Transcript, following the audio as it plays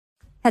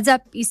Heads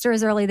up, Easter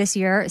is early this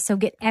year, so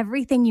get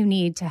everything you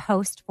need to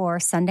host for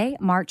Sunday,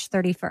 March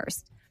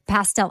 31st.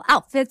 Pastel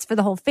outfits for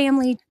the whole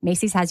family.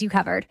 Macy's has you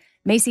covered.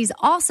 Macy's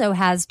also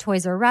has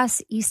Toys R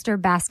Us Easter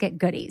basket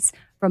goodies,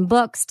 from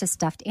books to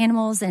stuffed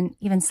animals and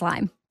even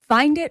slime.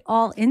 Find it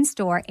all in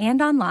store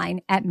and online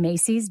at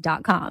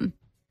Macys.com.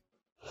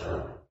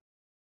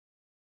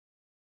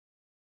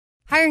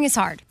 Hiring is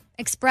hard.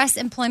 Express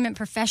Employment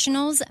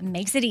Professionals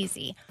makes it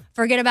easy.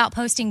 Forget about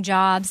posting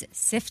jobs,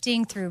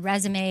 sifting through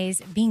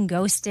resumes, being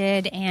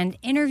ghosted, and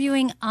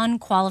interviewing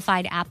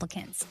unqualified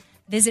applicants.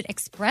 Visit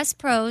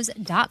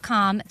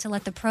expresspros.com to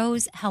let the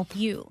pros help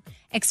you.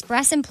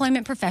 Express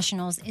Employment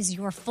Professionals is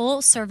your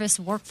full-service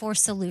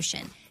workforce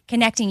solution,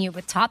 connecting you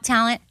with top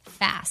talent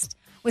fast.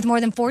 With more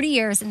than 40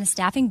 years in the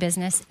staffing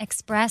business,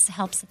 Express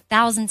helps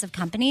thousands of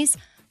companies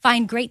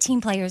find great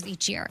team players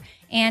each year,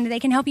 and they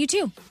can help you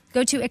too.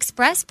 Go to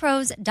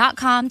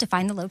expresspros.com to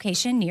find the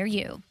location near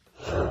you.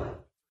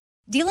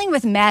 Dealing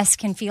with mess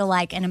can feel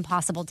like an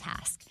impossible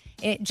task.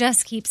 It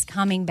just keeps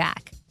coming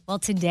back. Well,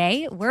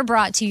 today we're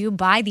brought to you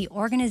by the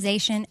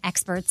organization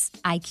experts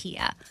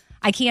IKEA.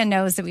 IKEA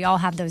knows that we all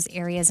have those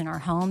areas in our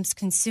homes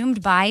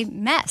consumed by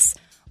mess,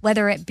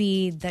 whether it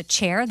be the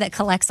chair that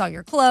collects all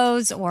your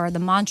clothes or the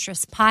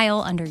monstrous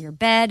pile under your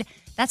bed.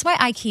 That's why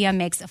IKEA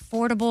makes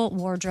affordable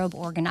wardrobe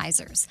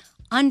organizers,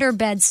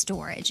 under-bed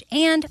storage,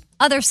 and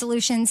other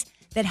solutions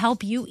that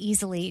help you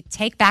easily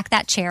take back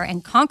that chair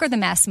and conquer the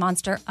mess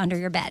monster under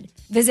your bed.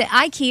 Visit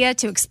IKEA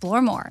to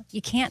explore more.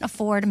 You can't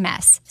afford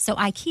mess, so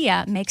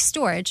IKEA makes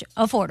storage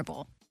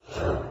affordable. Be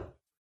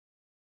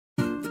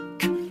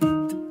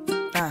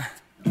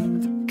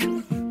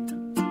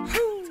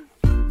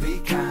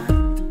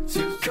kind,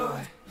 choose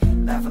joy,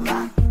 laugh a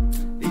lot.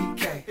 Be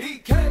kind,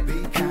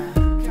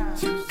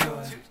 choose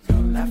joy,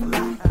 laugh a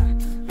lot.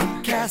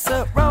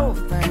 Casserole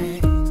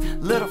things,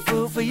 little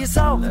food for your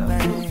soul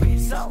things.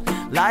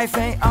 Life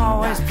ain't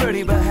always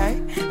pretty, but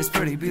hey, it's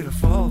pretty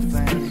beautiful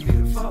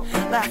thing.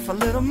 Laugh a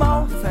little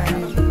more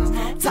things.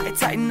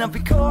 Tighten up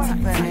your core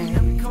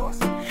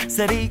things.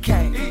 Said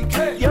EK,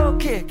 you're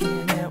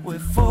kicking it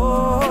with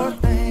 4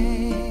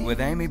 things.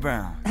 With Amy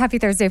Brown. Happy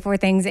Thursday, 4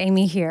 Things,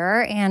 Amy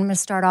here. And I'm going to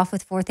start off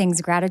with 4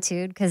 Things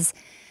Gratitude because,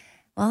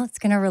 well, it's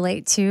going to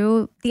relate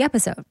to the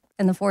episode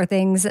and the 4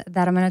 things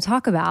that I'm going to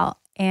talk about.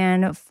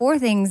 And 4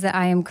 things that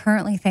I am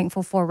currently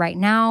thankful for right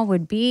now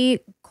would be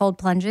cold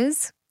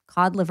plunges,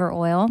 cod liver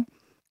oil,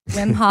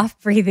 Wim Hof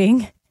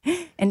breathing,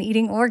 and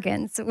eating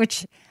organs,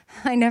 which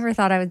I never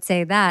thought I would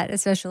say that,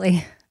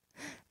 especially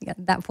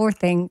that 4th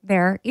thing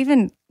there.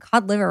 Even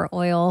cod liver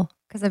oil,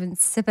 because I've been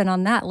sipping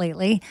on that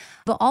lately.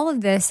 But all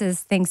of this is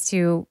thanks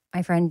to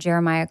my friend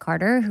Jeremiah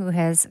Carter, who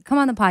has come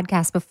on the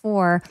podcast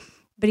before,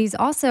 but he's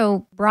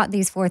also brought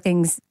these 4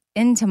 things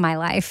into my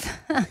life.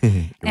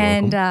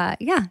 And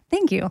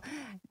thank you.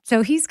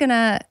 So he's going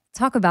to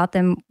talk about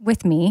them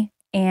with me.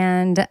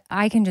 And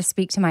I can just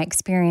speak to my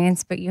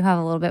experience, but you have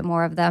a little bit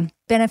more of the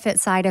benefit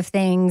side of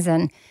things,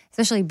 and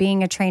especially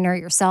being a trainer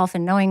yourself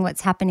and knowing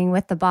what's happening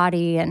with the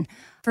body. And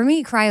for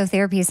me,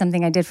 cryotherapy is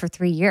something I did for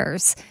 3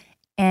 years.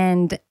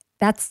 And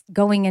that's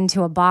going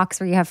into a box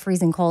where you have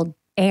freezing cold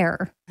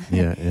air.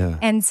 Yeah.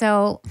 And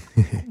so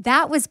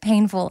that was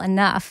painful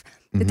enough.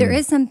 But there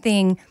is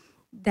something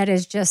that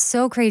is just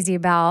so crazy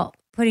about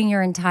putting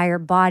your entire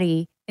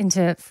body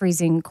into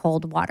freezing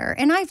cold water.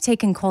 And I've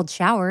taken cold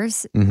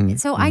showers.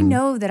 So I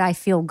know that I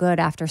feel good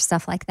after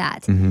stuff like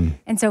that.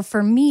 And so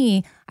for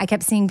me, I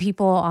kept seeing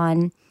people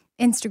on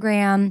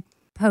Instagram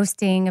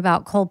posting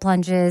about cold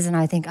plunges. And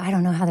I think, I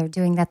don't know how they're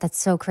doing that. That's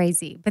so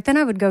crazy. But then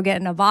I would go get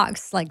in a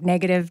box like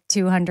negative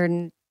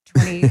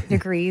 220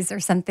 degrees or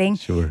something.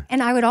 Sure.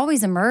 And I would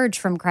always emerge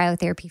from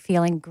cryotherapy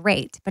feeling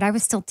great, but I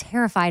was still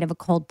terrified of a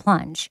cold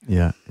plunge.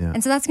 Yeah.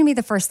 And so that's going to be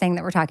the first thing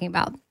that we're talking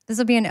about. This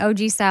will be an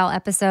OG style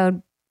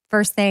episode.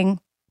 First thing,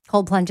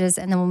 cold plunges,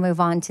 and then we'll move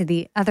on to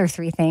the other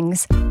 3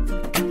 things.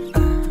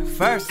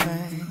 First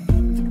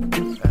thing,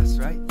 that's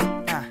right.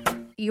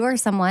 You are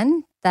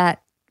someone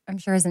that I'm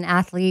sure as an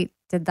athlete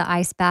did the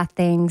ice bath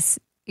things.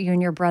 You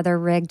and your brother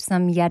rigged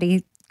some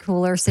Yeti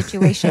cooler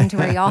situation to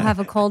where y'all have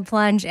a cold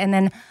plunge. And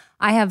then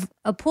I have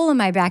a pool in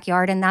my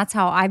backyard, and that's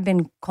how I've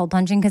been cold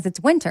plunging because it's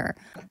winter.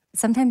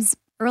 Sometimes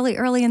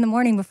early in the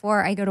morning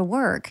before I go to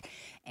work,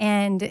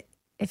 and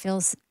it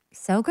feels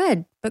so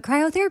good. But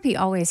cryotherapy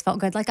always felt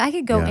good. Like I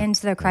could go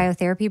into the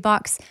cryotherapy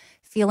box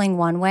feeling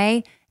one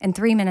way and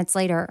 3 minutes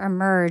later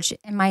emerge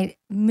and my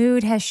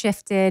mood has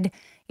shifted.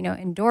 You know,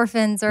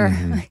 endorphins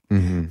are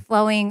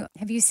flowing.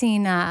 Have you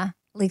seen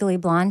Legally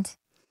Blonde?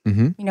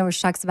 You know, where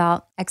she talks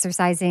about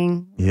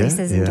exercising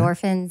releases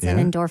endorphins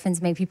and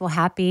endorphins make people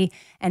happy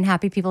and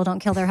happy people don't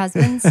kill their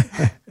husbands.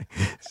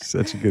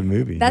 Such a good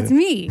movie. That's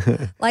me.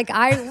 Like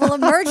I will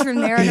emerge from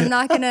there and I'm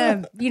not going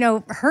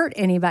to, hurt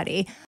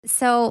anybody.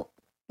 So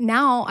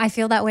now I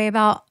feel that way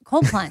about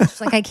cold plunge.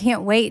 Like I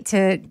can't wait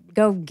to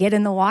go get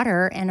in the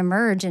water and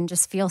emerge and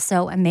just feel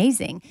so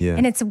amazing. Yeah.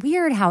 And it's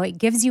weird how it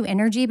gives you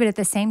energy, but at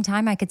the same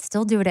time, I could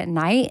still do it at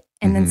night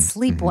and then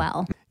sleep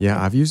well.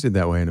 Yeah, I've used it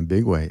that way in a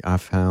big way. I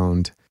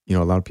found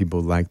a lot of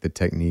people like the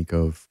technique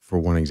of, for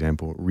one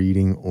example,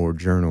 reading or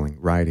journaling,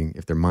 writing,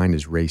 if their mind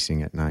is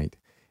racing at night.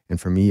 And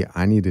for me,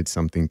 I needed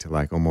something to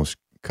like almost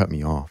cut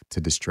me off,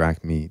 to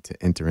distract me, to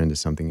enter into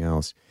something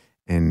else.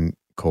 And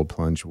cold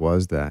plunge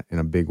was that in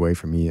a big way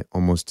for me,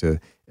 almost to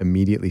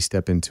immediately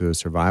step into a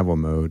survival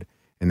mode.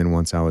 And then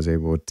once I was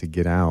able to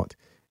get out,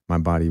 my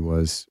body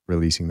was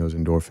releasing those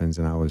endorphins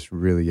and I was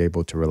really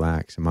able to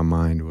relax. And my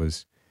mind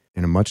was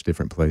in a much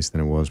different place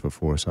than it was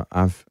before. So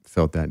I've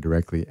felt that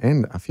directly.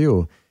 And I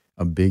feel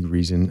a big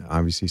reason,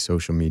 obviously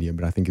social media,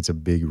 but I think it's a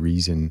big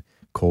reason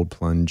cold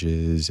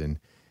plunges and,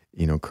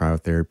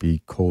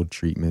 cryotherapy, cold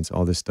treatments,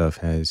 all this stuff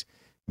has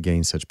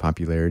gained such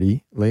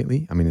popularity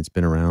lately. I mean, it's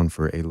been around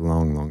for a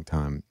long, long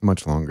time,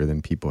 much longer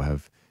than people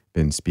have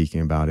been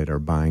speaking about it or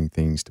buying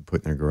things to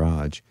put in their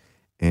garage.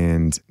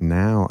 And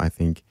now I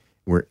think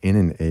we're in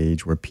an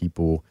age where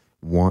people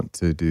want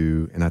to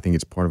do, and I think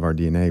it's part of our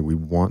DNA, we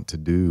want to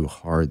do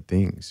hard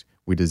things.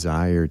 We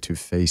desire to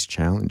face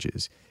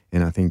challenges.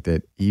 And I think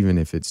that even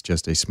if it's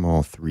just a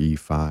small 3,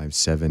 5,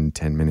 7,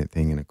 10-minute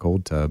thing in a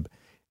cold tub,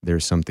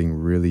 there's something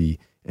really,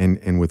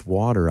 and with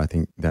water, I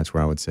think that's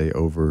where I would say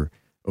over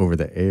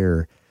the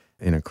air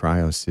in a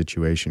cryo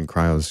situation,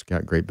 cryo's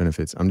got great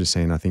benefits. I'm just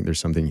saying, I think there's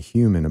something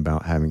human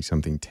about having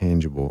something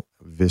tangible,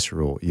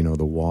 visceral,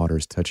 the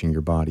water's touching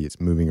your body, it's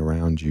moving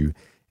around you,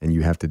 and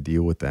you have to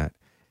deal with that.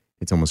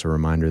 It's almost a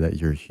reminder that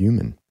you're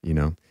human,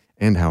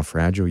 and how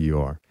fragile you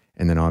are.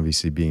 And then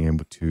obviously being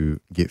able to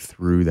get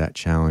through that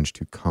challenge,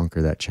 to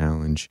conquer that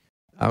challenge.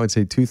 I would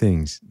say 2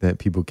 things that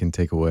people can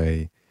take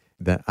away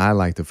that I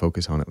like to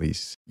focus on at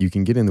least. You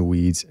can get in the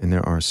weeds, and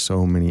there are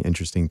so many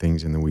interesting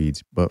things in the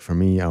weeds. But for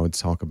me, I would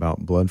talk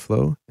about blood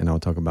flow, and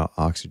I'll talk about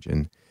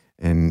oxygen,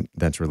 and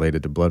that's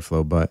related to blood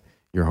flow. But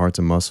your heart's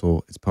a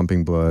muscle. It's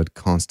pumping blood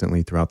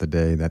constantly throughout the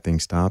day. That thing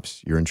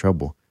stops, you're in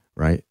trouble,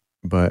 right?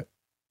 But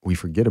we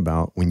forget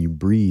about when you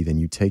breathe and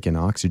you take in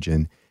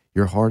oxygen,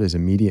 your heart is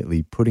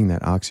immediately putting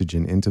that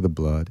oxygen into the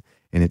blood,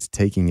 and it's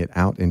taking it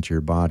out into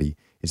your body.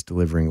 It's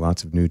delivering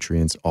lots of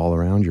nutrients all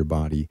around your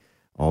body,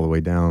 all the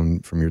way down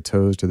from your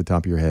toes to the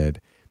top of your head.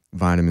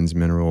 Vitamins,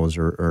 minerals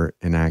are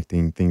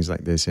enacting, things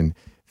like this, and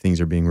things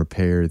are being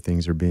repaired,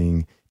 things are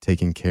being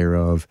taken care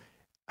of.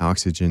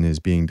 Oxygen is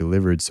being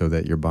delivered so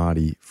that your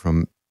body,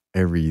 from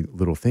every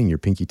little thing, your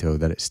pinky toe,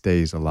 that it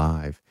stays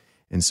alive.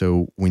 And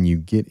so when you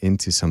get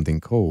into something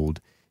cold,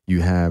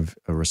 you have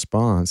a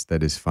response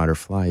that is fight or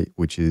flight,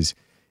 which is,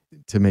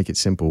 to make it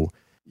simple,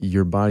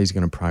 your body's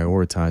going to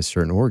prioritize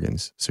certain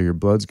organs. So your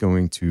blood's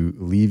going to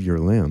leave your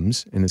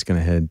limbs and it's going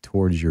to head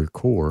towards your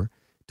core,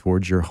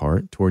 towards your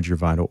heart, towards your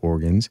vital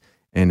organs,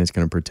 and it's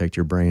going to protect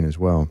your brain as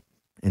well.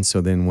 And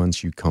so then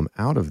once you come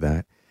out of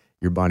that,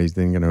 your body's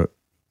then going to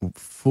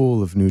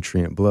full of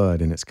nutrient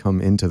blood, and it's come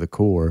into the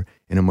core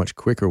in a much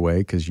quicker way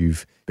because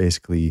you've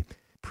basically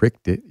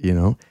pricked it,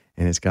 and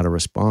it's got a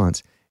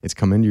response. It's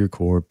come into your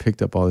core,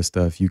 picked up all this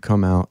stuff. You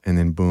come out, and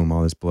then boom,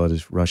 all this blood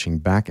is rushing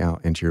back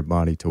out into your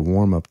body to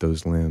warm up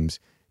those limbs.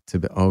 To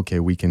be, okay,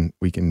 we can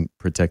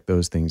protect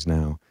those things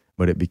now.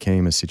 But it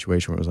became a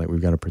situation where it was like,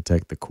 we've got to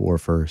protect the core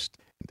first.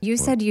 You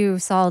said you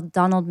saw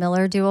Donald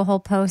Miller do a whole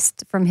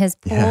post from his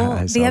pool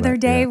the other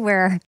day,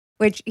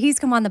 which he's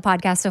come on the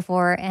podcast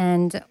before,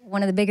 and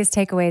one of the biggest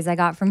takeaways I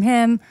got from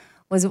him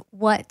was,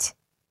 what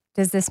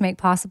does this make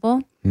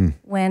possible?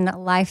 When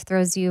life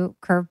throws you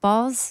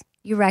curveballs,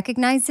 you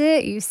recognize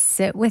it, you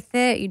sit with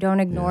it, you don't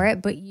ignore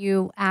it, but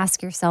you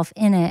ask yourself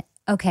in it,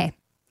 okay,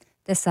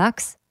 this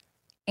sucks,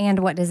 and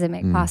what does it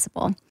make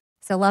possible?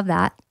 So love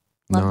that.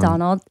 Love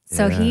Donald.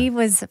 So he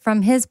was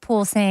from his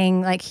pool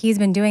saying like he's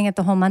been doing it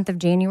the whole month of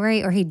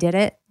January, or he did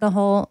it the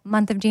whole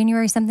month of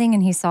January something,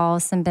 and he saw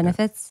some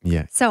benefits.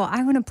 Yeah. So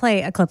I want to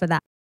play a clip of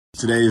that.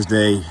 Today is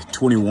day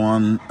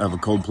 21 of a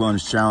cold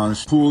plunge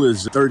challenge. Pool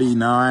is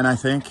 39, I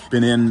think.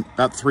 Been in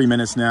about 3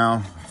 minutes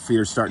now. Feet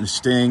are starting to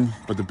sting,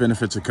 but the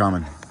benefits are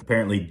coming.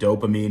 Apparently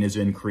dopamine is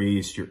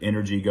increased, your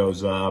energy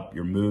goes up,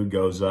 your mood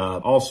goes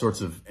up, all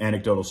sorts of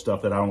anecdotal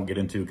stuff that I won't get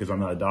into because I'm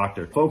not a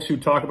doctor. Folks who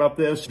talk about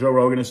this, Joe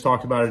Rogan has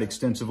talked about it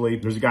extensively.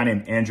 There's a guy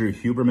named Andrew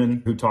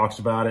Huberman who talks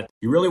about it.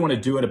 You really want to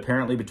do it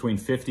apparently between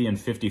 50 and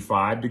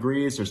 55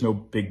 degrees. There's no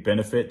big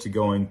benefit to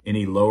going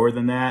any lower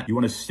than that. You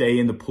want to stay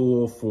in the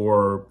pool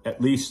for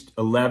at least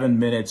 11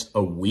 minutes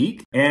a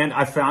week. And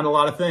I found a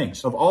lot of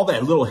things. Of all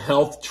that little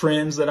health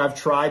trends that I've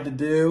tried to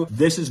do,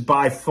 this is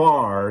by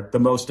far the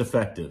most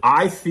effective.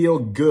 I feel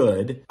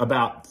good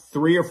about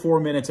 3 or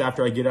 4 minutes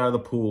after I get out of the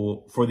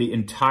pool for the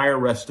entire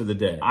rest of the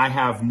day. I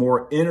have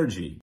more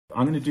energy.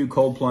 I'm going to do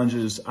cold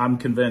plunges, I'm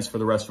convinced, for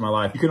the rest of my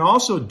life. You can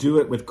also do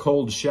it with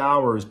cold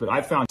showers, but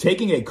I found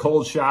taking a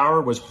cold shower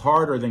was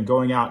harder than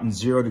going out in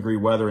 0-degree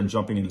weather and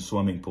jumping in the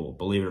swimming pool,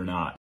 believe it or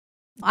not.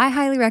 I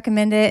highly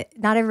recommend it.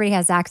 Not everybody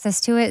has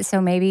access to it, so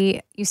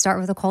maybe you start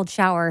with a cold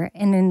shower.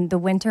 And in the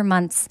winter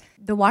months,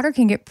 the water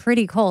can get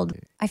pretty cold.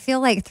 I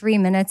feel like 3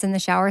 minutes in the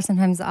shower,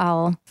 sometimes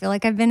I'll feel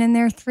like I've been in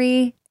there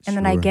 3, and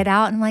then I get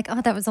out and I'm like,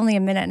 oh, that was only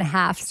a minute and a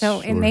half. So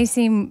it may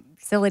seem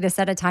silly to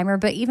set a timer,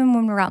 but even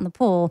when we're out in the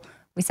pool,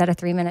 we set a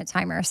 3-minute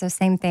timer. So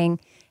same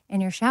thing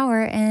in your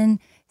shower, and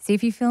see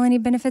if you feel any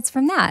benefits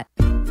from that.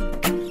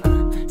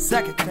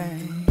 Second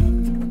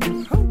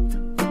thing.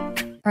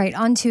 All right,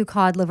 on to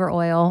cod liver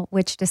oil,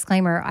 which,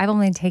 disclaimer, I've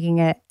only been taking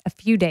it a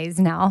few days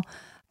now,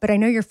 but I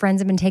know your friends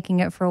have been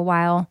taking it for a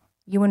while.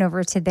 You went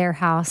over to their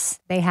house.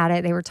 They had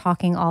it. They were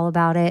talking all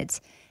about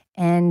it.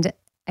 And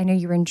I know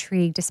you were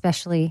intrigued,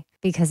 especially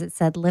because it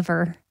said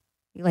liver.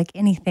 You like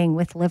anything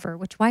with liver,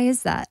 which why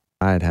is that?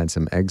 I had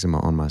some eczema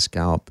on my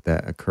scalp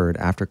that occurred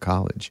after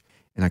college,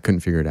 and I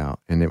couldn't figure it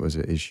out. And it was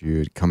an issue.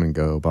 It'd come and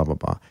go, blah, blah,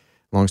 blah.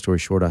 Long story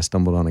short, I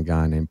stumbled on a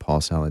guy named Paul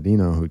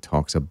Saladino who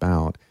talks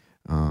about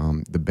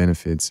the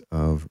benefits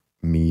of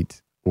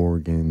meat,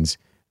 organs,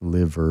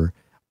 liver,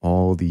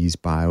 all these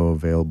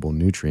bioavailable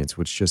nutrients,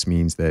 which just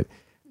means that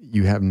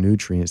you have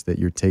nutrients that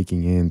you're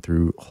taking in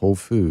through whole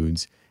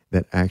foods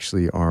that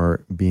actually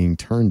are being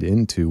turned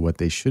into what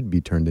they should be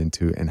turned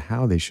into and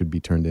how they should be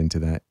turned into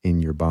that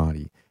in your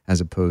body, as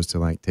opposed to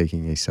like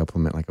taking a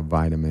supplement like a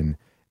vitamin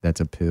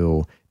that's a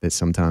pill that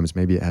sometimes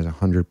maybe it has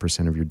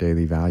 100% of your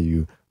daily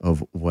value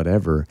of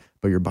whatever,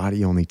 but your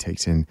body only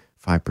takes in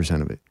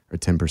 5% of it or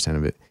 10%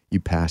 of it. You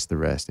pass the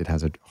rest. It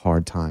has a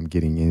hard time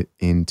getting it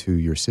into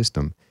your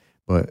system.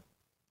 But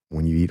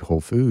when you eat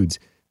whole foods,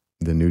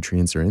 the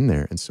nutrients are in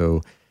there. And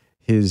so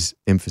his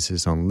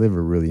emphasis on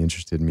liver really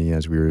interested me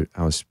as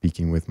I was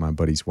speaking with my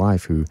buddy's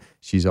wife, who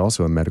she's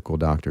also a medical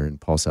doctor, and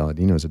Paul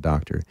Saladino is a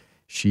doctor.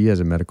 She, as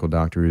a medical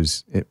doctor,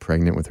 is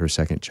pregnant with her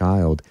second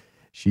child.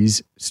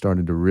 She's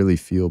started to really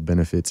feel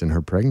benefits in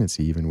her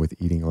pregnancy, even with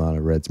eating a lot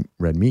of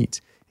red meats.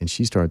 And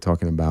she started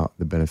talking about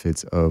the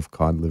benefits of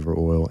cod liver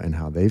oil and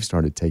how they've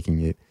started taking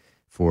it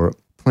for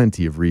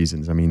plenty of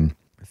reasons. I mean,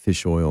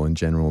 fish oil in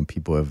general,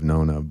 people have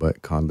known of,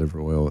 but cod liver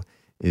oil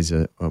is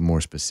a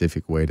more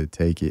specific way to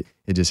take it.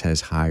 It just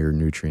has higher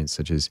nutrients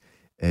such as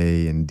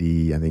A and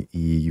D, I think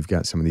E. You've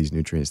got some of these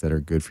nutrients that are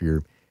good for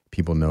your,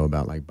 people know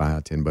about like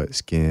biotin, but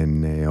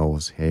skin,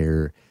 nails,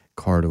 hair,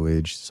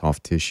 cartilage,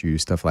 soft tissue,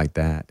 stuff like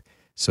that.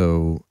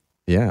 So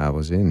yeah,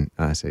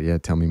 I said, yeah,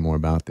 tell me more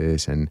about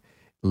this. And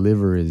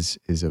liver is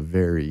a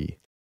very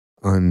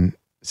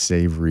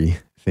unsavory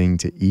thing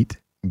to eat,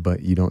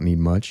 but you don't need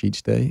much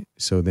each day.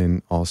 So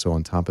then also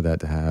on top of that,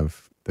 to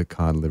have the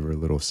cod liver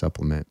little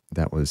supplement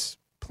that was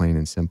plain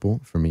and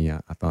simple for me, I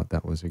thought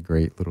that was a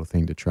great little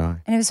thing to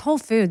try. And it was Whole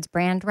Foods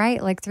brand,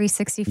 right? Like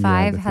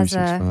 365 has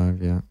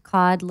a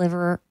cod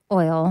liver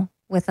oil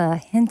with a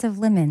hint of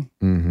lemon.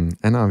 Mm-hmm.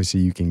 And obviously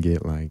you can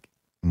get like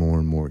more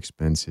and more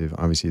expensive.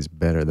 Obviously it's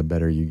better the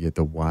better you get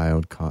the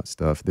wild caught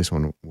stuff. This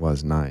one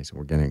was nice.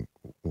 We're getting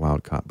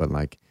wild caught, but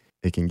like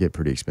it can get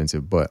pretty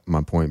expensive. But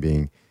my point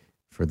being,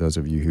 for those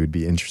of you who would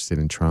be interested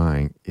in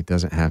trying, it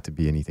doesn't have to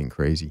be anything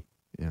crazy.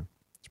 Yeah.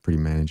 It's pretty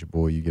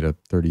manageable. You get a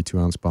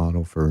 32-ounce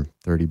bottle for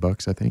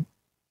 $30, I think.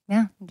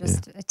 Yeah.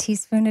 Just a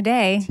teaspoon a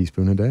day.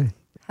 Teaspoon a day.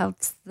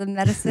 Helps the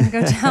medicine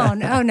go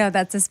down. Oh no,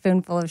 that's a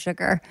spoonful of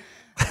sugar.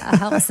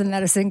 Helps the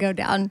medicine go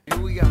down.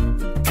 Here we go.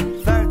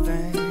 Third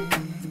thing.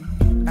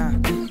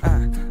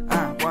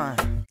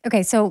 One.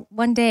 Okay, so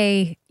one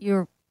day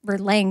you were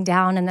laying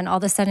down and then all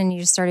of a sudden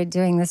you just started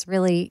doing this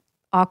really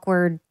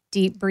awkward,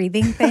 deep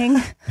breathing thing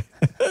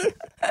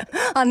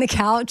on the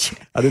couch.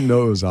 I didn't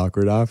know it was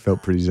awkward. I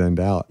felt pretty zenned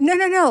out.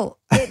 No.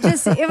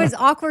 It was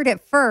awkward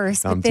at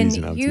first, but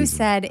then I'm you teasing.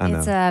 said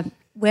it's a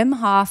Wim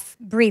Hof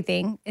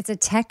breathing. It's a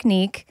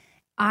technique.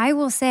 I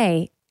will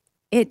say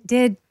it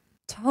did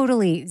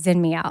totally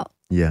zen me out.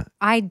 Yeah.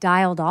 I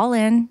dialed all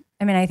in.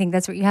 I mean, I think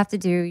that's what you have to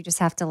do. You just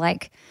have to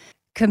like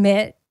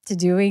commit to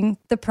doing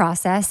the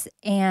process.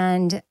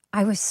 And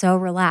I was so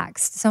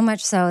relaxed, so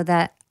much so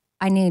that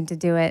I needed to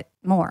do it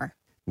more.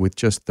 With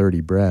just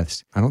 30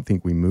 breaths, I don't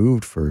think we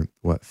moved for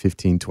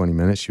 15, 20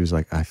 minutes. She was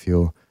like, I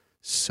feel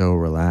so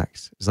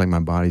relaxed. It's like my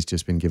body's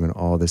just been given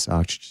all this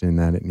oxygen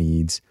that it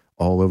needs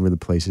all over the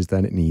places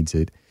that it needs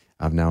it.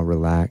 I've now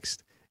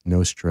relaxed,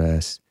 no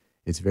stress.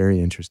 It's very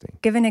interesting.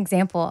 Give an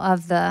example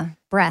of the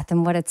breath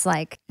and what it's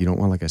like. You don't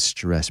want like a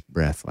stress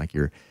breath, like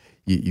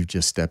you've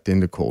just stepped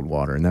into cold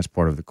water. And that's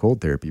part of the cold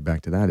therapy.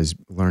 Back to that is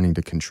learning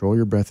to control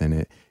your breath in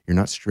it. You're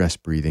not stress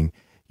breathing.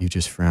 You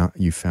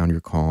found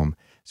your calm.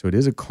 So it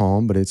is a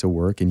calm, but it's a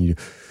work, and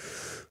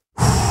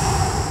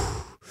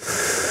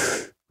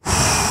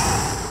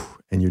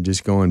and you're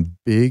just going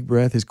big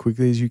breath as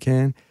quickly as you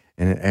can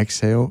and an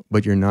exhale,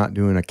 but you're not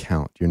doing a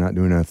count. You're not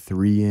doing a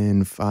 3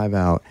 in, 5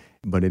 out,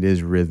 but it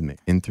is rhythmic.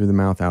 In through the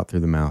mouth, out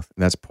through the mouth.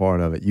 That's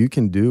part of it. You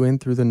can do in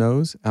through the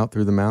nose, out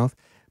through the mouth,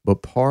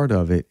 but part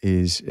of it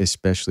is,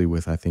 especially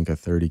with, I think, a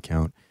 30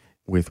 count,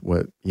 with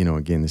what,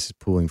 again, this is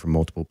pulling from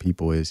multiple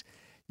people, is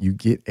you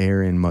get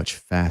air in much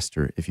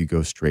faster if you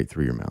go straight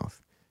through your mouth.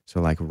 So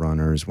like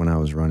runners, when I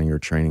was running or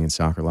training in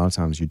soccer, a lot of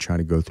times you try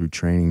to go through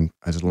training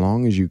as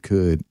long as you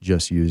could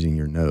just using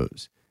your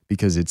nose,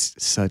 because it's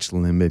such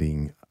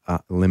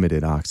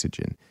limited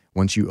oxygen.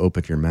 Once you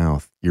open your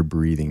mouth, you're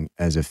breathing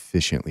as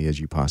efficiently as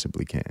you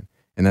possibly can.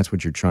 And that's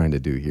what you're trying to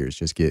do here, is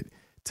just get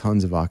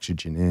tons of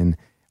oxygen in,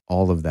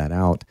 all of that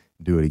out,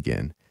 do it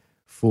again.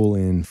 Full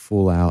in,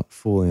 full out,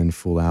 full in,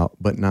 full out,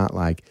 but not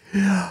like,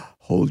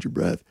 hold your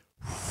breath.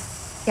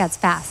 Yeah, it's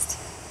fast.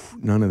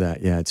 None of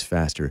that. Yeah, it's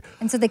faster.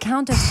 And so the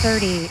count of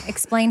 30,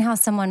 explain how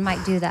someone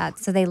might do that.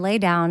 So they lay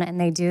down and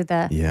they do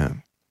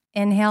the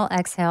inhale,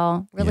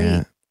 exhale,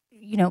 really,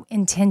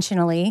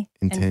 intentionally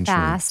and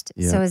fast.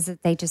 Yeah. So is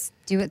it they just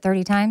do it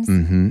 30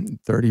 times?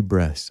 30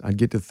 breaths. I'd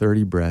get to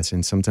 30 breaths.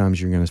 And sometimes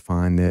you're going to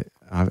find that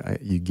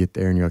you get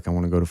there and you're like, I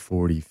want to go to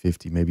 40,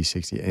 50, maybe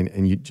 60.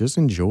 And you just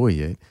enjoy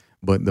it.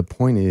 But the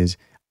point is,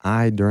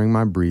 during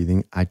my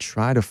breathing, I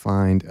try to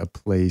find a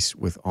place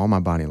with all my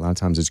body. A lot of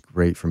times it's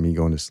great for me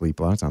going to sleep.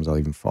 A lot of times I'll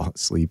even fall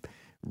asleep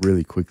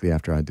really quickly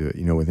after I do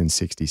it, within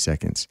 60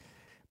 seconds.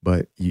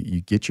 But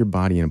you get your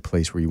body in a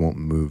place where you won't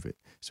move it.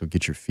 So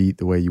get your feet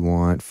the way you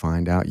want.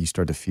 Find out. You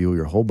start to feel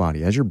your whole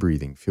body as you're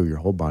breathing. Feel your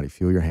whole body.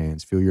 Feel your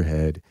hands. Feel your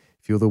head.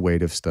 Feel the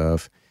weight of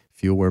stuff.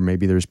 Feel where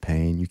maybe there's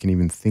pain. You can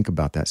even think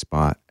about that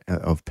spot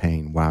of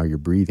pain while you're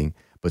breathing,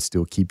 but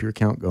still keep your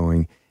count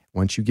going.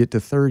 Once you get to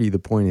 30, the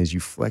point is you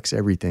flex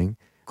everything.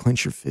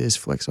 Clench your fist.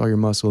 Flex all your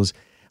muscles.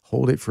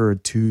 Hold it for a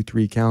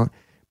 2-3 count.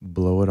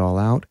 Blow it all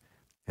out.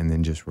 And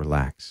then just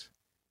relax.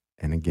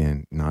 And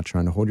again, not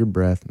trying to hold your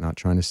breath. Not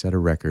trying to set a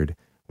record.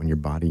 When your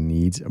body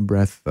needs a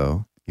breath,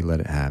 though, you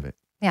let it have it.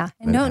 Yeah.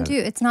 And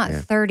it's not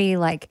 30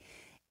 like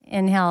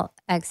inhale,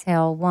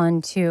 exhale,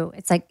 1, 2.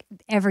 It's like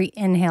every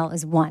inhale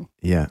is 1.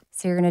 Yeah.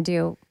 So you're going to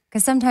do,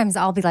 because sometimes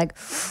I'll be like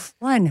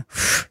 1,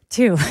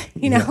 2,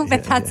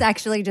 but that's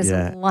actually just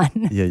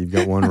 1. Yeah. You've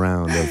got one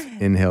round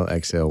of inhale,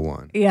 exhale,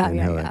 1.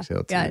 Inhale,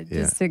 exhale, 2. Yeah.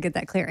 Just to get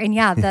that clear. And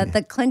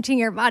the clenching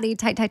your body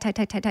tight,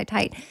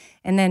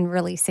 and then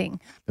releasing.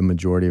 The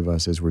majority of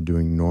us, as we're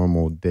doing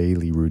normal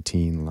daily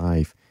routine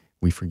life,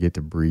 we forget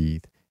to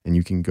breathe. And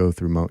you can go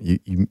through,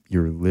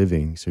 you're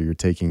living, so you're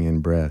taking in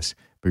breaths,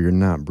 but you're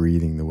not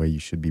breathing the way you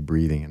should be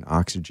breathing. And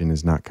oxygen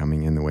is not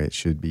coming in the way it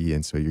should be.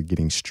 And so you're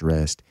getting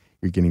stressed,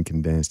 you're getting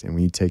condensed. And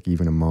when you take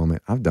even a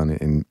moment, I've done it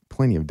in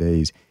plenty of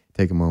days,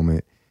 take a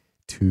moment,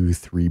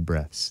 2-3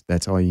 breaths.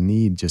 That's all you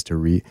need just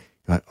to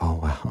like, oh,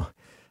 wow,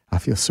 I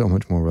feel so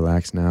much more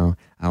relaxed now.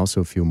 I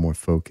also feel more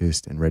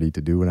focused and ready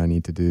to do what I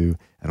need to do.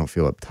 I don't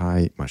feel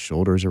uptight. My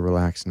shoulders are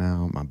relaxed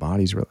now. My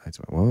body's relaxed.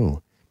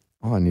 Whoa.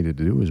 All I needed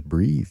to do was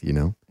breathe,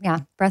 Yeah,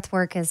 breath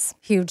work is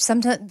huge.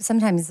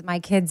 Sometimes my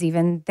kids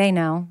even, they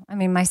know. I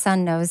mean, my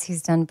son knows.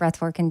 He's done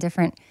breath work in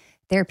different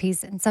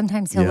therapies. And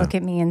sometimes he'll look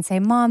at me and say,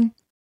 Mom,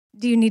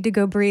 do you need to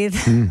go breathe?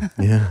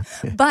 Yeah.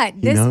 But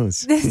He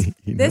knows.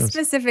 This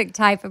specific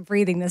type of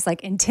breathing, this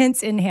like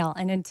intense inhale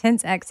and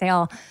intense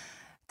exhale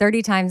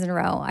 30 times in a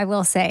row, I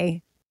will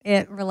say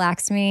it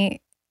relaxed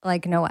me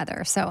like no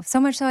other. So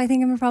much so I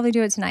think I'm going to probably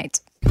do it tonight.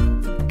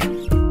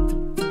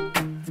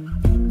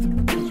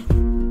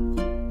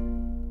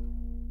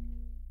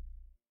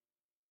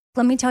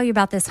 Let me tell you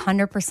about this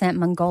 100%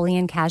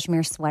 Mongolian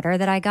cashmere sweater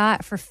that I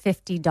got for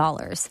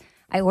 $50.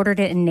 I ordered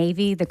it in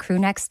navy, the crew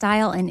neck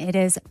style, and it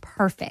is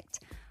perfect.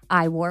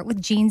 I wore it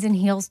with jeans and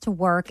heels to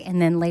work,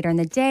 and then later in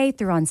the day,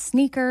 threw on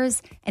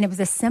sneakers, and it was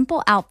a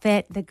simple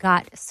outfit that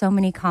got so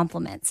many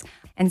compliments.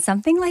 And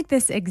something like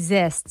this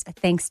exists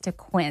thanks to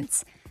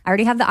Quince. I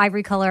already have the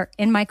ivory color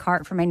in my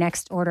cart for my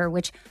next order,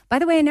 which, by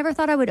the way, I never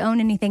thought I would own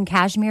anything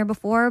cashmere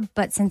before,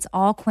 but since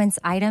all Quince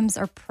items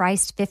are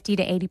priced 50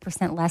 to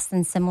 80% less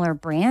than similar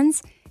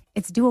brands,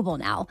 it's doable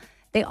now.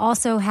 They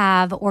also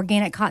have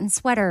organic cotton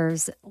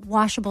sweaters,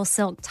 washable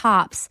silk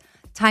tops,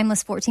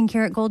 timeless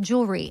 14-karat gold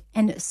jewelry,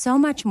 and so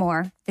much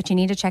more that you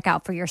need to check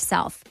out for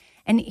yourself.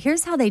 And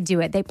here's how they do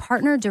it. They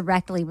partner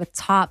directly with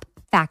top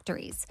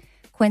factories.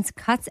 Quince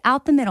cuts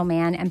out the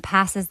middleman and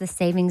passes the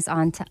savings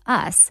on to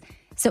us.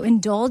 So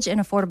indulge in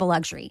affordable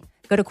luxury.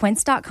 Go to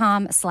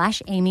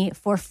quince.com/Amy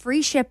for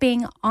free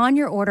shipping on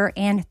your order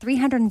and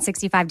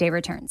 365-day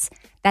returns.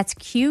 That's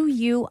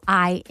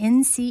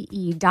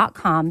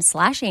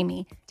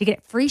QUINCE.com/Amy to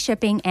get free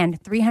shipping and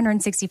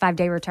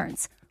 365-day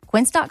returns.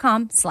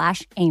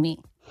 Quince.com/Amy.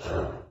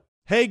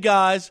 Hey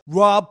guys,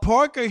 Rob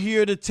Parker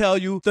here to tell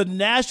you the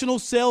national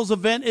sales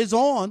event is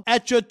on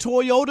at your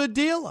Toyota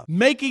dealer,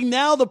 making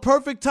now the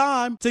perfect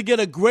time to get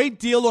a great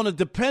deal on a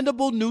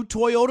dependable new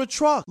Toyota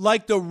truck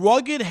like the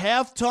rugged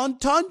half-ton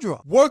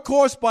Tundra.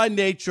 Workhorse by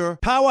nature,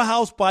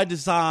 powerhouse by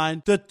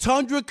design, the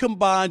Tundra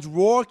combines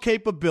raw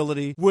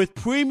capability with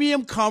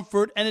premium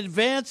comfort and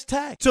advanced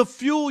tech to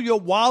fuel your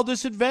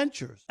wildest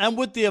adventures. And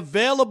with the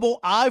available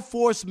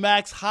iForce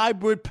Max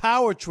hybrid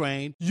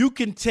powertrain, you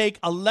can take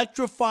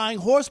electrifying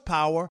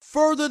horsepower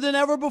further than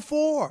ever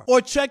before.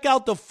 Or check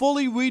out the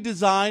fully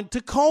redesigned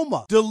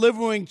Tacoma,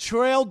 delivering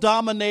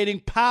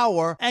trail-dominating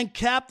power and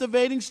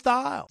captivating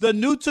style. The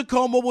new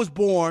Tacoma was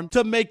born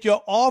to make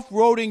your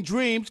off-roading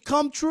dreams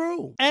come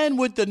true. And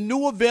with the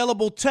new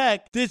available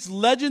tech, this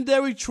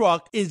legendary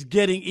truck is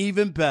getting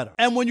even better.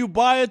 And when you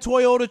buy a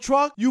Toyota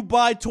truck, you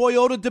buy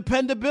Toyota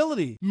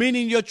dependability,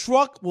 meaning your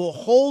truck will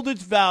hold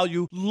its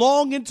value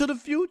long into the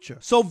future.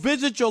 So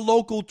visit your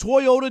local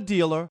Toyota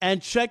dealer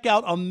and check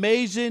out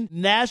amazing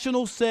national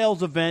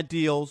sales event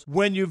deals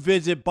when you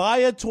visit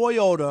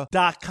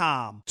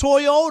buyatoyota.com.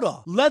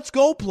 Toyota, let's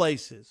go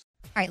places.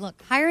 All right, look,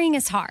 hiring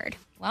is hard.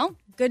 Well,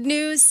 good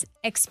news,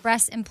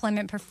 Express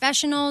Employment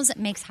Professionals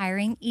makes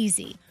hiring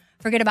easy.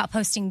 Forget about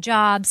posting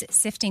jobs,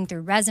 sifting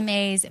through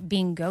resumes,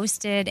 being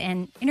ghosted,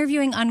 and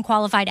interviewing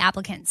unqualified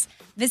applicants.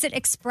 Visit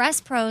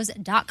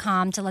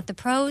expresspros.com to let the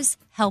pros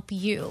help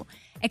you.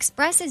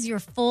 Express is your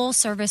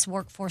full-service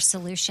workforce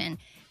solution,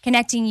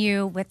 connecting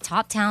you with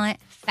top talent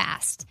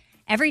fast.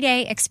 Every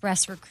day,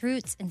 Express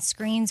recruits and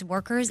screens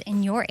workers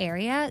in your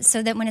area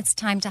so that when it's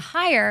time to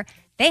hire,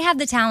 they have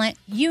the talent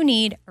you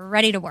need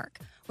ready to work.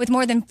 With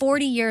more than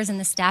 40 years in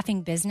the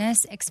staffing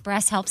business,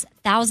 Express helps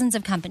thousands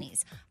of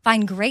companies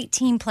find great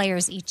team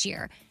players each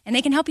year, and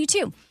they can help you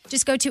too.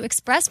 Just go to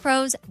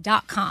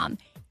expresspros.com.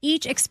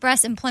 Each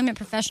Express Employment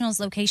Professionals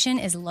location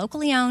is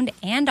locally owned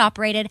and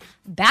operated,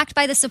 backed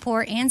by the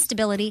support and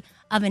stability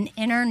of an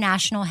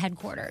international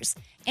headquarters.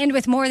 And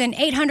with more than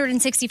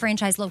 860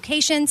 franchise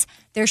locations,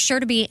 there's sure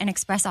to be an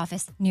Express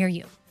office near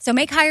you. So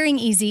make hiring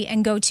easy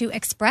and go to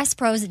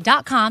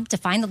expresspros.com to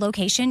find the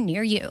location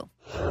near you.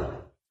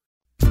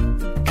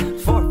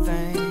 Fourth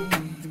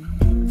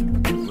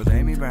thing with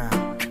Amy Brown.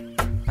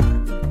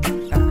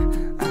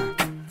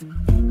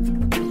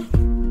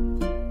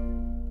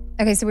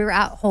 Okay, so we were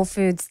at Whole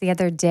Foods the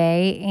other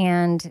day,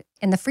 and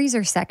in the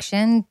freezer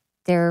section,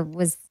 there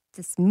was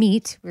this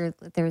meat.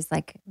 There was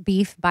like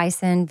beef,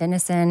 bison,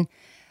 venison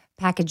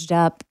packaged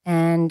up,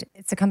 and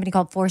it's a company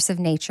called Force of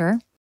Nature.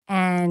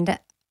 And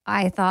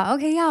I thought,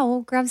 okay, yeah,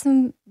 we'll grab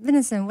some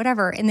venison,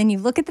 whatever. And then you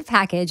look at the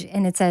package,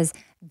 and it says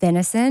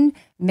venison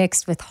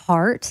mixed with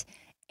heart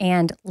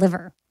and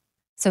liver.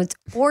 So it's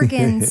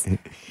organs.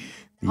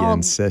 The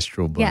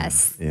ancestral blend.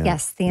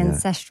 Yes, the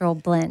ancestral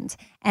blend.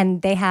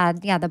 And they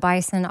had, the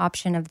bison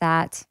option of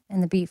that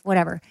and the beef,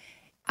 whatever.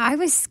 I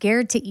was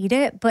scared to eat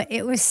it, but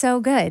it was so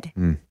good.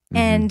 Mm-hmm.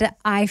 And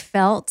I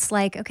felt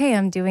like, okay,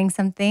 I'm doing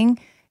something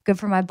good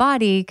for my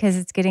body because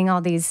it's getting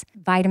all these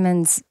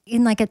vitamins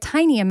in like a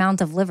tiny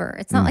amount of liver.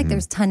 It's not like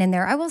there's a ton in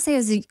there. I will say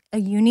it's a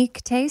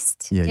unique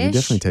taste. Yeah, you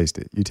definitely taste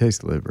it. You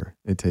taste the liver.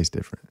 It tastes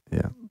different.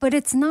 Yeah. But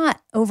it's not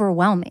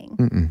overwhelming.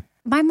 Mm-mm.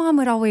 My mom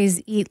would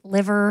always eat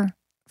liver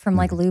from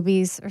like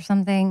Luby's or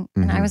something.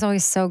 And I was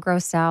always so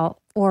grossed out.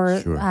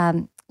 Or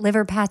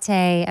liver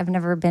pate. I've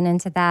never been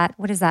into that.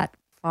 What is that?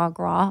 Foie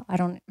gras? I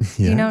don't,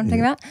 do you know what I'm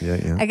talking about?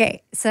 Yeah.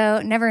 Okay.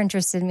 So never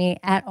interested me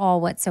at all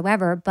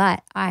whatsoever,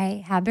 but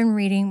I have been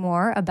reading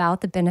more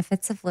about the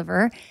benefits of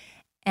liver.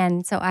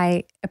 And so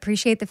I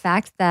appreciate the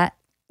fact that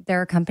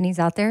there are companies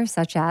out there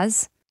such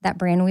as that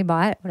brand we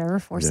bought, whatever,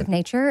 Force of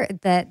Nature,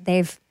 that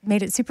they've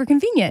made it super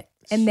convenient.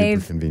 And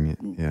they've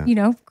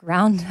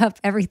ground up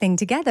everything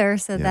together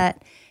so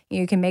that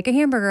you can make a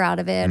hamburger out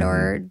of it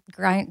or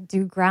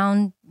do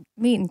ground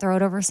meat and throw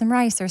it over some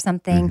rice or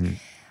something. Mm-hmm.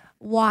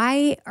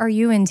 Why are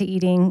you into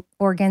eating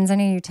organs? I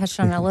know you touched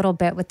on it a little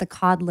bit with the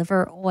cod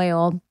liver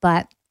oil,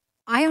 but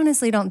I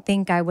honestly don't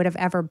think I would have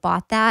ever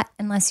bought that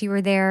unless you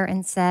were there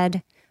and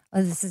said,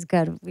 oh, this is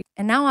good.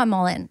 And now I'm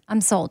all in. I'm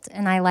sold.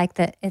 And I like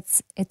that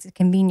it's a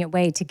convenient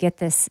way to get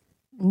this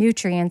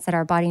nutrients that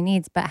our body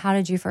needs. But how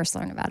did you first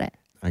learn about it?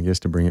 I guess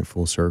to bring it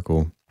full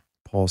circle,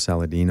 Paul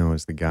Saladino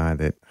is the guy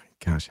that,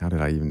 gosh, how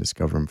did I even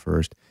discover him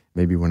first?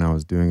 Maybe when I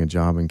was doing a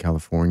job in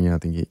California, I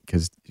think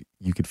because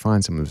you could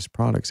find some of his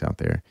products out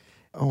there.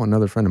 Oh,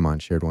 another friend of mine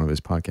shared one of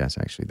his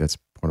podcasts, actually. That's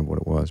part of what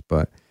it was.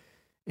 But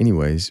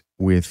anyways,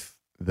 with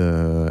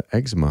the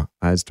eczema,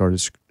 I had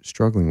started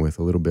struggling with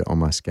a little bit on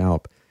my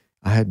scalp.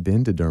 I had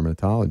been to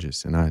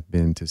dermatologists and I had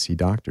been to see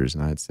doctors,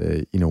 and I'd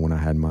say, when I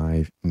had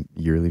my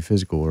yearly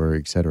physical or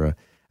et cetera,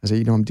 I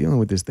said, I'm dealing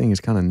with this thing.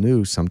 It's kind of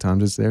new.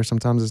 Sometimes it's there,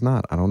 sometimes it's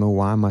not. I don't know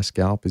why my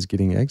scalp is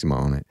getting eczema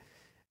on it.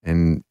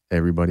 And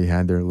everybody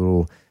had their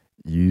little,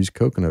 use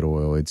coconut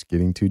oil. It's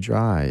getting too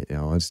dry.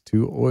 It's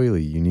too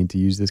oily. You need to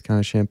use this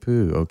kind of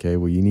shampoo. Okay,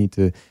 well, you need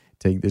to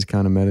take this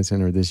kind of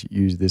medicine or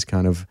use this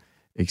kind of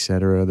et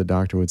cetera, the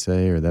doctor would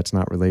say, or that's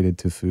not related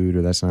to food,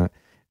 or that's not.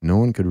 No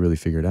one could really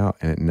figure it out,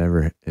 and it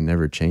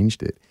never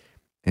changed it.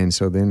 And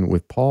so then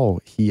with Paul,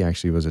 he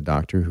actually was a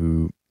doctor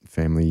who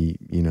family,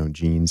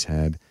 genes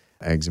had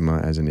eczema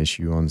as an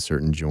issue on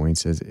certain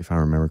joints, as if I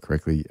remember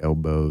correctly,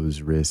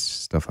 elbows, wrists,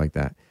 stuff like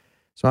that.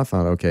 So I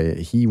thought,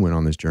 okay, he went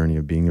on this journey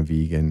of being a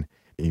vegan.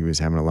 He was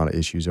having a lot of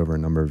issues over a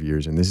number of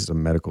years, and this is a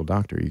medical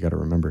doctor, you got to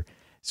remember.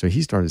 So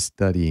he started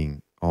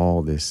studying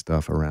all this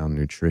stuff around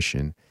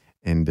nutrition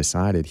and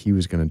decided he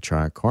was going to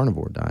try a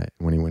carnivore diet.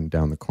 When he went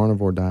down the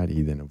carnivore diet,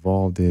 he then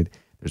evolved it.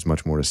 There's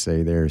much more to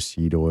say there.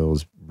 Seed oil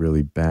is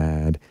really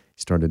bad.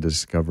 He started to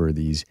discover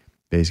these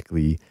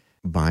basically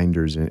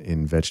binders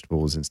in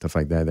vegetables and stuff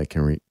like that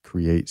can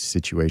create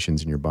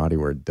situations in your body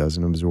where it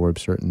doesn't absorb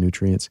certain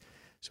nutrients.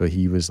 So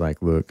he was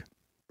like, look,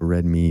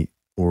 red meat,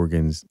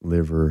 organs,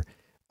 liver,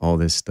 all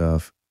this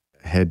stuff,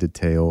 head to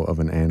tail of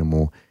an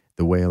animal,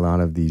 the way a lot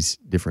of these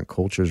different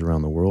cultures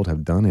around the world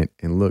have done it.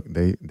 And look,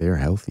 they're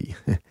healthy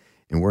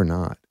and we're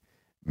not.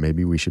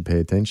 Maybe we should pay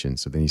attention.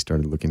 So then he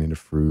started looking into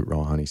fruit,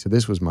 raw honey. So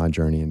this was my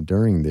journey. And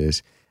during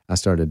this, I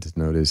started to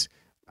notice,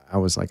 I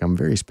was like, I'm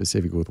very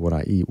specific with what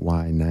I eat.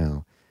 Why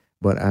now?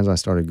 But as I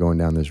started going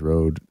down this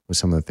road with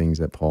some of the things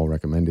that Paul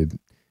recommended,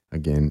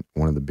 again,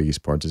 one of the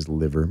biggest parts is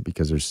liver,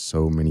 because there's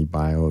so many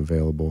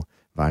bioavailable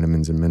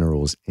vitamins and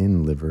minerals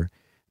in liver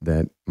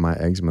that my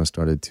eczema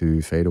started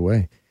to fade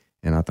away.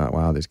 And I thought,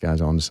 wow, this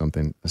guy's on to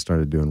something. I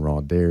started doing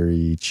raw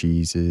dairy,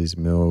 cheeses,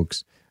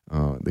 milks,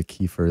 the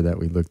kefir that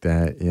we looked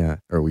at,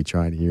 or we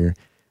tried here,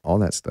 all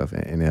that stuff.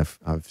 And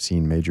I've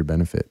seen major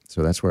benefit.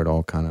 So that's where it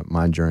all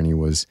my journey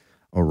was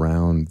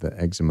around the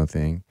eczema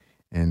thing.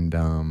 And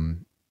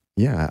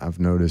I've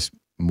noticed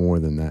more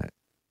than that.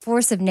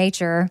 Force of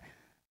Nature,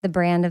 the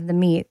brand of the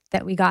meat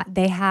that we got,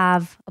 they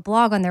have a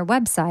blog on their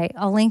website.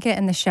 I'll link it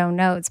in the show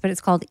notes, but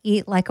it's called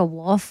Eat Like a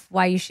Wolf,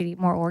 Why You Should Eat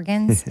More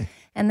Organs.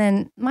 And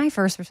then my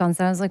first response,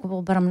 I was like,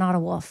 well, but I'm not a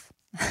wolf.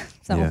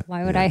 So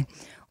why would I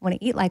want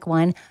to eat like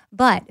one?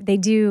 But they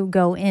do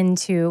go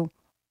into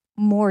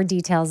more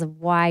details of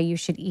why you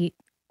should eat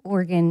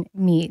organ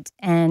meat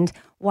and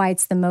why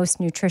it's the most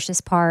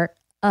nutritious part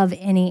of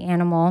any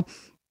animal,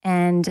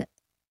 and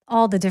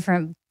all the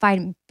different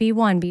vitamin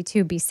B1,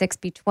 B2, B6,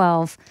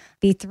 B12,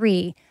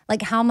 B3,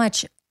 like how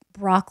much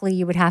broccoli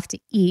you would have to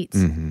eat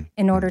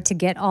in order to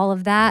get all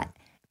of that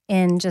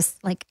in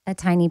just like a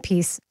tiny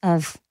piece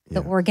of the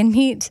organ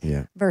meat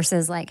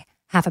versus like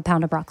half a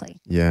pound of broccoli.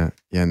 Yeah.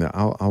 And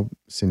I'll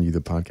send you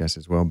the podcast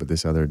as well. But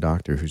this other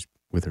doctor who's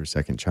with her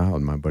second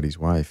child, my buddy's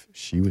wife,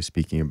 she was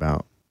speaking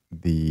about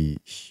the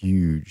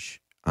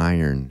huge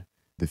iron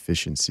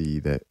deficiency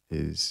that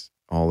is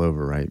all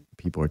over, right?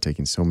 People are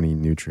taking so many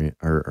nutrient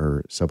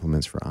or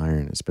supplements for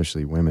iron,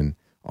 especially women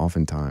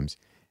oftentimes.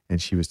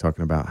 And she was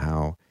talking about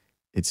how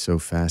it's so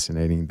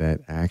fascinating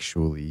that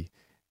actually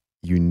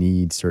you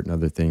need certain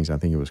other things. I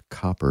think it was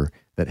copper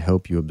that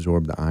help you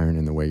absorb the iron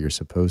in the way you're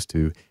supposed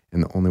to.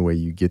 And the only way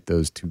you get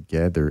those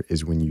together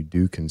is when you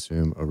do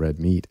consume a red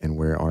meat. And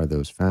where are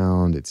those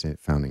found? It's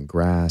found in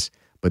grass,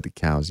 but the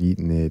cow's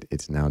eaten it.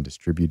 It's now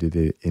distributed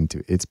it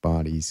into its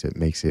body, so it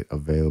makes it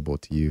available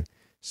to you.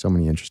 So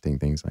many interesting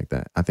things like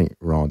that. I think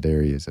raw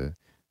dairy is a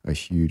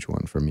huge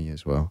one for me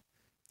as well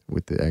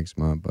with the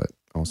eczema, but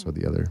also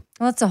the other.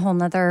 Well, it's a whole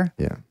nother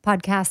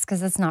podcast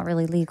because it's not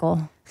really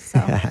legal. So.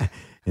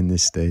 In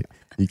this state,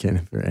 you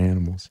can't for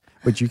animals,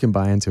 but you can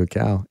buy into a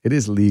cow. It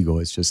is legal.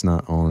 It's just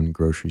not on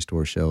grocery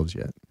store shelves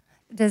yet.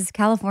 Does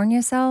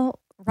California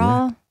sell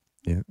raw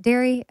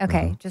dairy?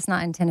 Okay, Uh-huh. just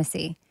not in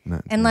Tennessee.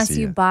 Not in Unless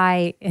Tennessee you yet.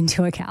 buy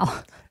into a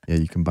cow. Yeah,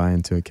 you can buy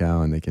into a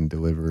cow and they can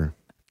deliver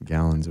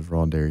gallons of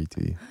raw dairy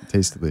to you. It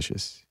tastes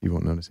delicious. You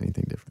won't notice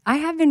anything different. I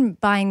have been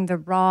buying the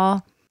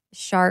raw,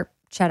 sharp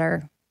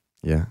cheddar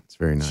Yeah, it's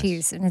very nice.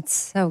 cheese, and it's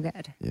so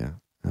good. Yeah.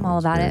 I'm all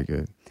about it. Very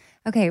good.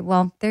 Okay,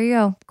 well, there you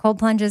go. Cold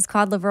plunges,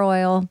 cod liver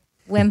oil,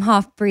 Wim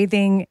Hof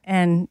breathing,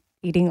 and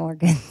eating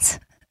organs.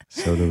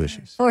 So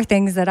delicious. 4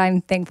 things that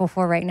I'm thankful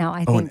for right now,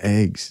 I Oh, think. and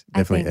eggs.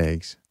 Definitely think-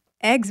 eggs.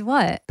 Eggs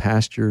what?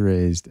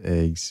 Pasture-raised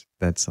eggs.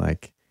 That's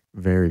like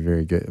very,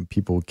 very good.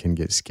 People can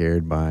get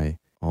scared by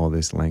all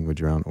this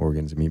language around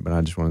organs and meat, but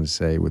I just wanted to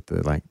say with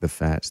the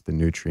fats, the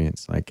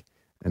nutrients, like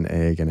an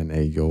egg and an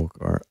egg yolk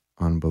are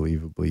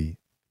unbelievably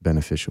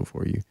beneficial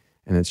for you.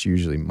 And it's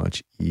usually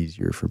much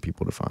easier for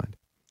people to find.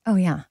 Oh,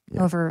 yeah,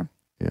 over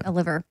a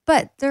liver.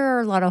 But there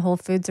are a lot of whole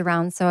foods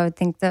around, so I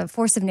think the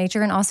Force of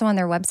Nature, and also on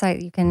their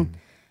website, you can,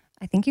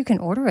 I think you can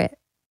order it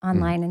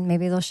online and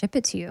maybe they'll ship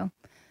it to you.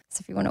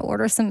 So if you want to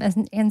order some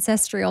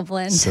ancestral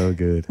blend, So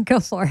good. go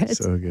for it.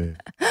 So good.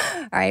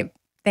 All right.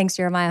 Thanks,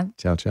 Jeremiah.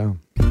 Ciao, ciao.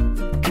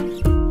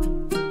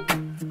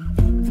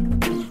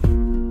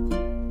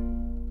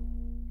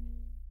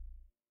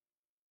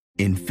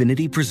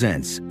 Infinity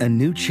presents a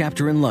new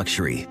chapter in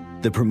luxury,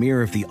 the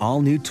premiere of the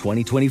all-new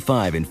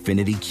 2025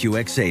 Infinity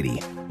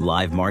QX80,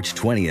 live March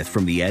 20th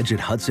from the Edge at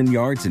Hudson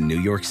Yards in New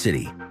York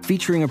City,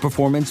 featuring a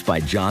performance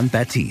by John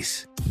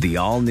Batiste. The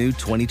all-new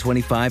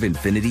 2025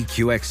 Infinity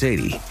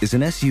QX80 is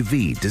an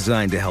SUV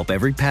designed to help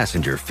every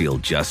passenger feel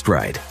just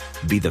right.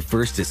 Be the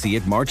first to see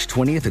it March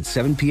 20th at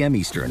 7 p.m.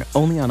 Eastern,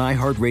 only on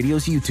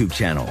iHeartRadio's YouTube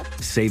channel.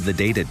 Save the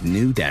date at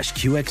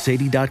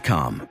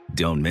new-QX80.com.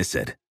 Don't miss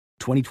it.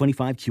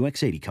 2025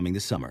 QX80 coming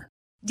this summer.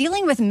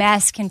 Dealing with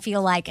mess can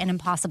feel like an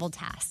impossible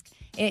task.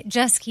 It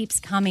just keeps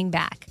coming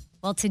back.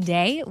 Well,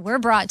 today we're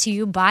brought to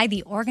you by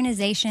the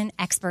organization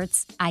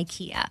experts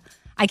IKEA.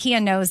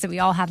 IKEA knows that we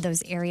all have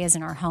those areas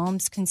in our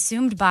homes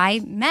consumed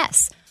by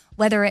mess,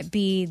 whether it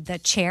be the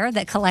chair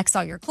that collects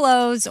all your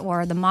clothes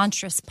or the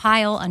monstrous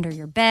pile under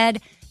your bed.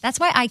 That's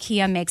why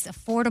IKEA makes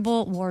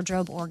affordable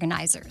wardrobe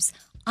organizers,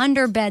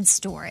 under-bed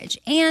storage,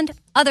 and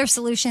other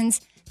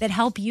solutions that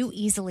help you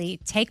easily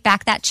take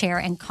back that chair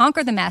and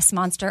conquer the mess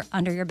monster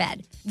under your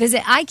bed.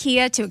 Visit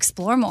IKEA to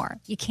explore more.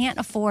 You can't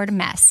afford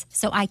mess,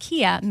 so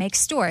IKEA makes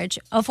storage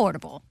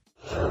affordable.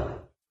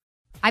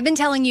 I've been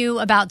telling you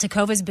about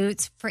Tecovas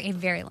boots for a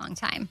very long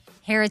time.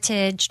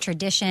 Heritage,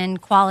 tradition,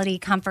 quality,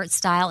 comfort,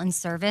 style, and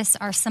service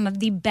are some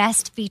of the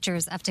best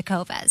features of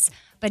Tecovas.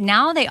 But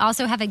now they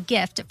also have a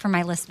gift for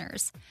my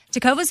listeners.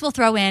 Tecovas will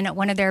throw in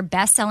one of their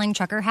best-selling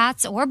trucker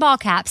hats or ball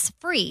caps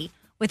free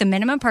with a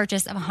minimum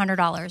purchase of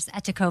 $100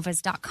 at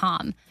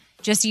tecovas.com.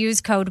 Just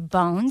use code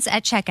BONES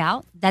at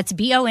checkout. That's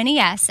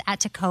BONES at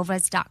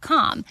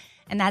tecovas.com.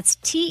 And that's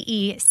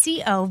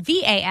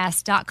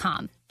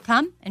TECOVAS.com.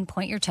 Come and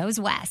point your toes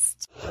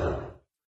west.